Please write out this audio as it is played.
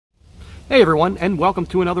Hey everyone, and welcome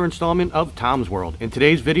to another installment of Tom's World. In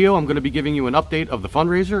today's video, I'm going to be giving you an update of the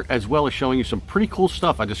fundraiser, as well as showing you some pretty cool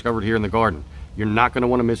stuff I discovered here in the garden. You're not going to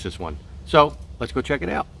want to miss this one. So, let's go check it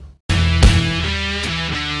out.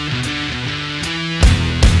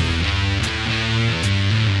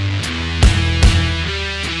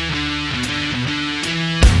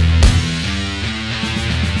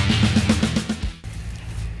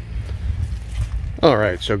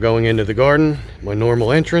 Alright, so going into the garden, my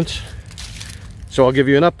normal entrance. So I'll give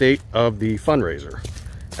you an update of the fundraiser.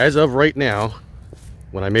 As of right now,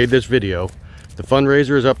 when I made this video, the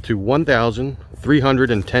fundraiser is up to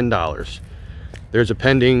 $1,310. There's a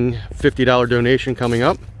pending $50 donation coming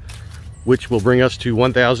up, which will bring us to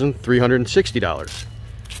 $1,360.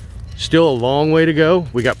 Still a long way to go.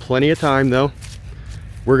 We got plenty of time though.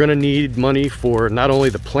 We're gonna need money for not only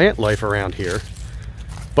the plant life around here,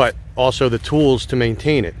 but also the tools to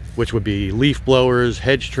maintain it, which would be leaf blowers,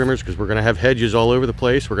 hedge trimmers, because we're going to have hedges all over the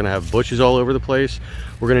place. We're going to have bushes all over the place.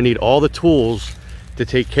 We're going to need all the tools to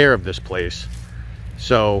take care of this place.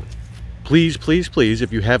 So please, please, please,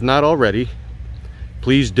 if you have not already,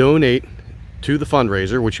 please donate to the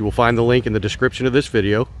fundraiser, which you will find the link in the description of this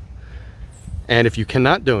video. And if you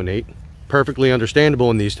cannot donate, perfectly understandable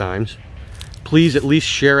in these times, please at least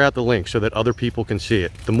share out the link so that other people can see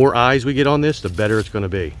it. The more eyes we get on this, the better it's going to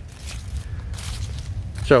be.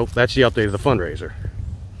 So that's the update of the fundraiser.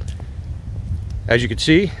 As you can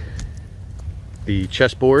see, the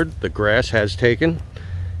chessboard, the grass has taken.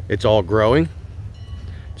 It's all growing.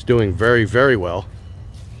 It's doing very, very well.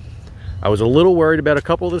 I was a little worried about a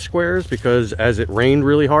couple of the squares because as it rained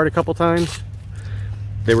really hard a couple times,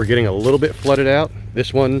 they were getting a little bit flooded out.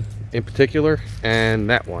 This one in particular and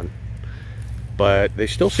that one. But they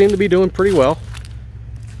still seem to be doing pretty well.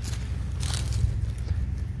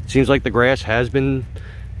 Seems like the grass has been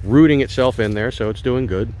rooting itself in there, so it's doing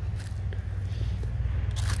good.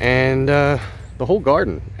 And the whole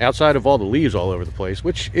garden, outside of all the leaves all over the place,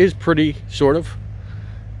 which is pretty, sort of,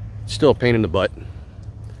 still a pain in the butt.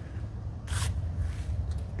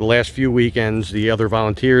 The last few weekends, the other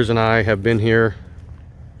volunteers and I have been here,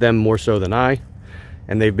 them more so than I,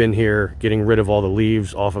 and they've been here getting rid of all the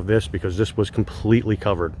leaves off of this because this was completely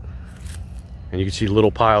covered. And you can see little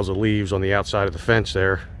piles of leaves on the outside of the fence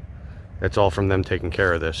there. That's all from them taking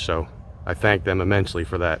care of this, so I thank them immensely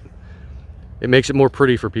for that. It makes it more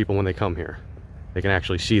pretty for people when they come here. They can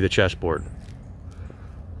actually see the chessboard.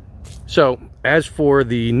 So, as for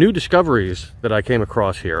the new discoveries that I came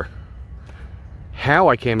across here, how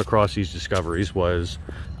I came across these discoveries was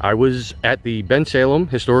I was at the Bensalem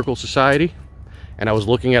Historical Society and I was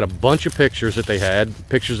looking at a bunch of pictures that they had,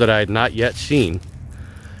 pictures that I had not yet seen.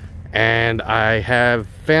 And I have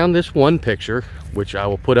found this one picture, which I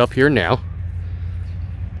will put up here now.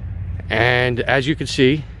 And as you can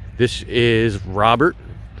see, this is Robert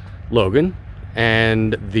Logan,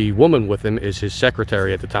 and the woman with him is his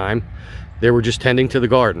secretary at the time. They were just tending to the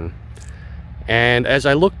garden. And as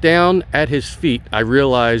I looked down at his feet, I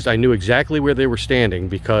realized I knew exactly where they were standing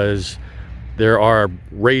because there are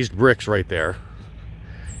raised bricks right there.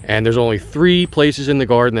 And there's only 3 places in the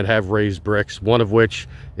garden that have raised bricks, one of which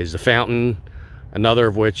is the fountain, another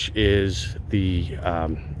of which is the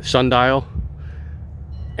sundial,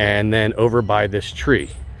 and then over by this tree.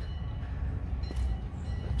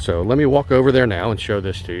 So let me walk over there now and show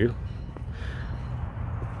this to you.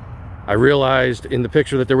 I realized in the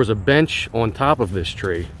picture that there was a bench on top of this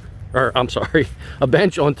tree, or I'm sorry, a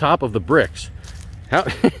bench on top of the bricks. How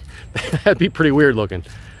that'd be pretty weird looking.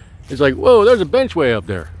 It's like, whoa, there's a bench way up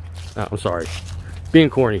there. Oh, I'm sorry, being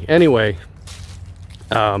corny. Anyway,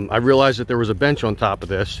 I realized that there was a bench on top of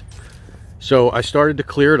this. So I started to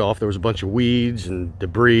clear it off. There was a bunch of weeds and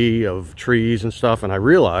debris of trees and stuff. And I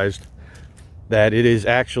realized that it is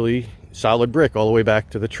actually solid brick all the way back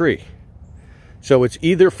to the tree. So it's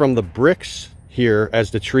either from the bricks here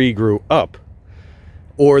as the tree grew up,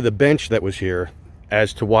 or the bench that was here,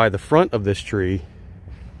 as to why the front of this tree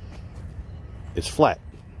is flat.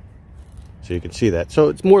 So you can see that. So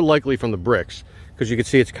it's more likely from the bricks, because you can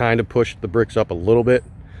see it's kind of pushed the bricks up a little bit,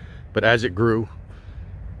 but as it grew,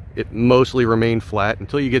 it mostly remained flat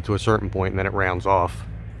until you get to a certain point and then it rounds off.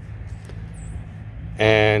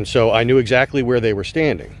 And so I knew exactly where they were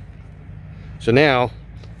standing. So now,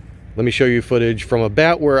 let me show you footage from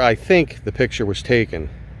about where I think the picture was taken.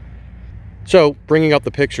 So, bringing up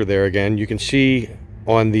the picture there again, you can see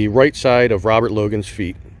on the right side of Robert Logan's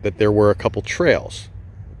feet that there were a couple trails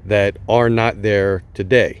that are not there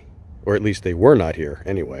today, or at least they were not here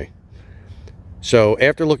anyway. So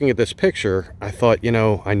after looking at this picture, I thought, you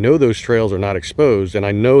know, I know those trails are not exposed, and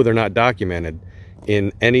I know they're not documented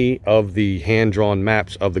in any of the hand-drawn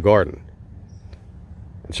maps of the garden. So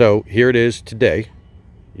So here it is today.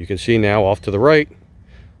 You can see now off to the right,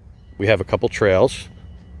 we have a couple trails.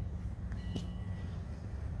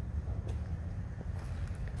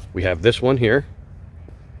 We have this one here,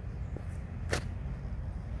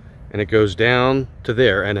 and it goes down to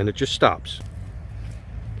there, and then it just stops.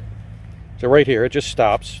 So right here, it just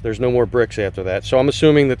stops. There's no more bricks after that. So I'm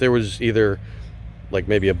assuming that there was either like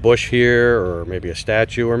maybe a bush here, or maybe a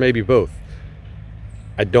statue, or maybe both.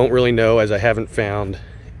 I don't really know, as I haven't found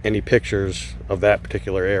any pictures of that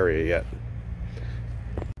particular area yet.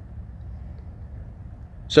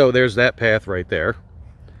 So there's that path right there,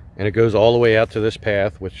 and it goes all the way out to this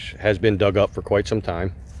path, which has been dug up for quite some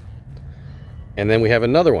time. And then we have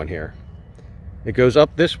another one here. It goes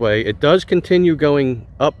up this way. It does continue going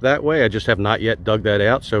up that way. I just have not yet dug that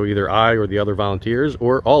out, so either I or the other volunteers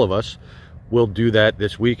or all of us will do that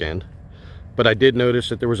this weekend. But I did notice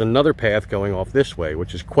that there was another path going off this way,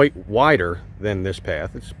 which is quite wider than this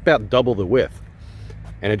path. It's about double the width,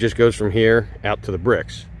 and it just goes from here out to the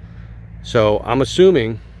bricks. So I'm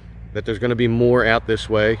assuming that there's going to be more out this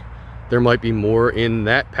way. There might be more in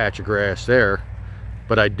that patch of grass there,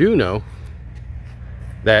 but I do know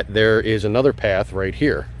that there is another path right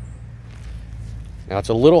here. Now it's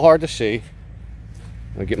a little hard to see.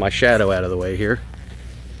 I'll get my shadow out of the way here.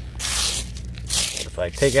 If I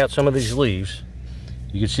take out some of these leaves,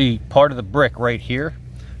 you can see part of the brick right here.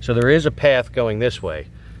 So there is a path going this way.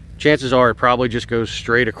 Chances are it probably just goes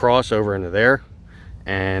straight across over into there.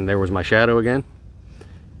 And there was my shadow again.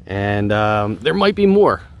 And there might be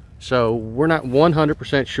more. So we're not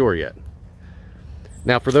 100% sure yet.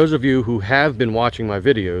 Now, for those of you who have been watching my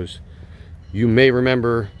videos, you may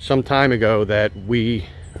remember some time ago that we,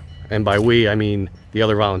 and by we I mean the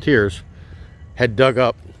other volunteers, had dug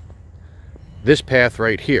up this path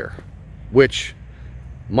right here, which,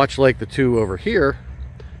 much like the two over here,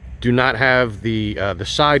 do not have the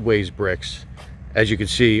sideways bricks, as you can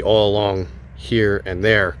see all along here and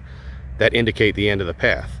there, that indicate the end of the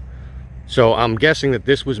path. So I'm guessing that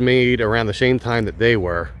this was made around the same time that they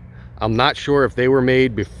were. I'm not sure if they were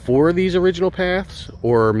made before these original paths,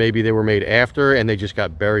 or maybe they were made after and they just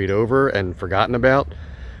got buried over and forgotten about,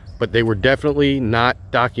 but they were definitely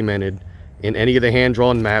not documented in any of the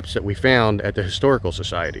hand-drawn maps that we found at the Historical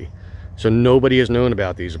Society. So nobody has known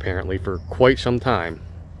about these apparently for quite some time,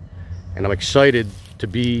 and I'm excited to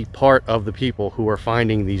be part of the people who are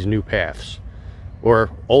finding these new paths, or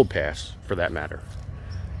old paths for that matter.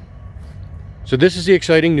 So this is the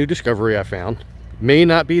exciting new discovery I found. May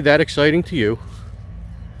not be that exciting to you,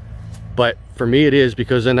 but for me it is,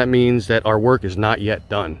 because then that means that our work is not yet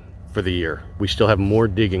done for the year. We still have more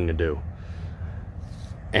digging to do,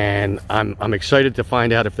 and I'm excited to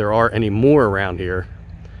find out if there are any more around here.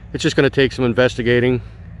 It's just going to take some investigating,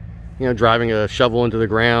 you know, driving a shovel into the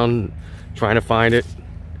ground, trying to find it.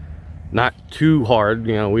 Not too hard,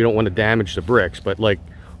 you know, we don't want to damage the bricks, but like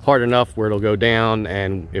hard enough where it'll go down,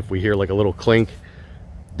 and if we hear like a little clink,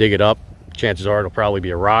 dig it up. Chances are it'll probably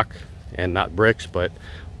be a rock and not bricks, but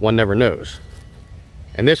one never knows.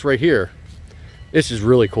 And this right here, this is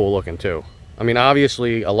really cool looking too. I mean,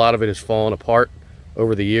 obviously a lot of it has fallen apart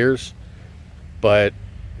over the years, but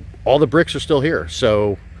all the bricks are still here,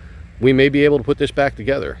 so we may be able to put this back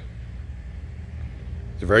together.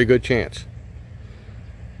 It's a very good chance.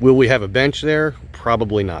 Will we have a bench there?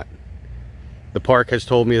 Probably not. The park has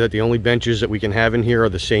told me that the only benches that we can have in here are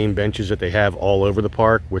the same benches that they have all over the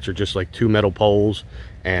park, which are just like 2 metal poles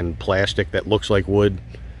and plastic that looks like wood.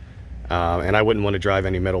 And I wouldn't want to drive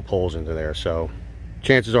any metal poles into there, so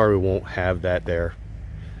chances are we won't have that there.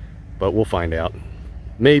 But we'll find out.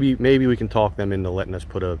 Maybe we can talk them into letting us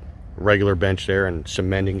put a regular bench there and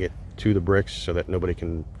cementing it to the bricks so that nobody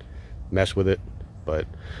can mess with it. But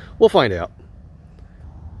we'll find out.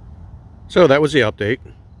 So that was the update.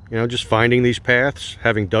 You know, just finding these paths,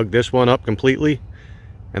 having dug this one up completely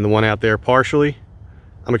and the one out there partially.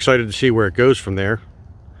 I'm excited to see where it goes from there.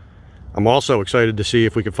 I'm also excited to see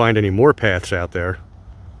if we can find any more paths out there.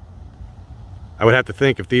 I would have to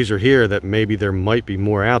think if these are here that maybe there might be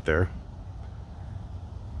more out there.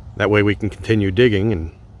 That way we can continue digging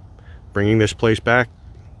and bringing this place back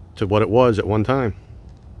to what it was at one time.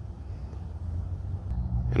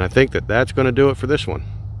 And I think that that's going to do it for this one.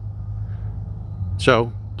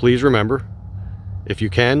 So please remember, if you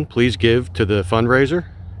can, please give to the fundraiser.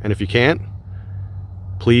 And if you can't,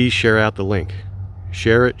 please share out the link.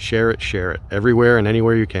 Share it, share it, share it, everywhere and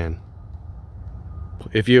anywhere you can.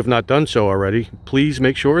 If you have not done so already, please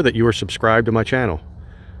make sure that you are subscribed to my channel.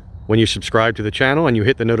 When you subscribe to the channel and you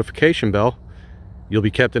hit the notification bell, you'll be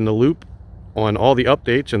kept in the loop on all the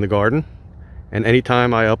updates in the garden and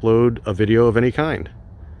anytime I upload a video of any kind.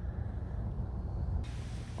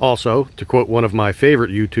 Also, to quote one of my favorite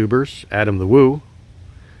YouTubers, Adam the Woo,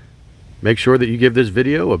 make sure that you give this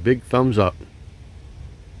video a big thumbs up.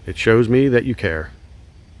 It shows me that you care.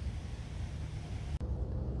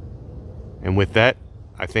 And with that,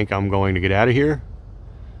 I think I'm going to get out of here.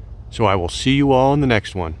 So I will see you all in the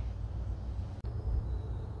next one.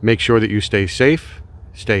 Make sure that you stay safe,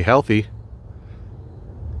 stay healthy,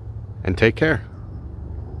 and take care.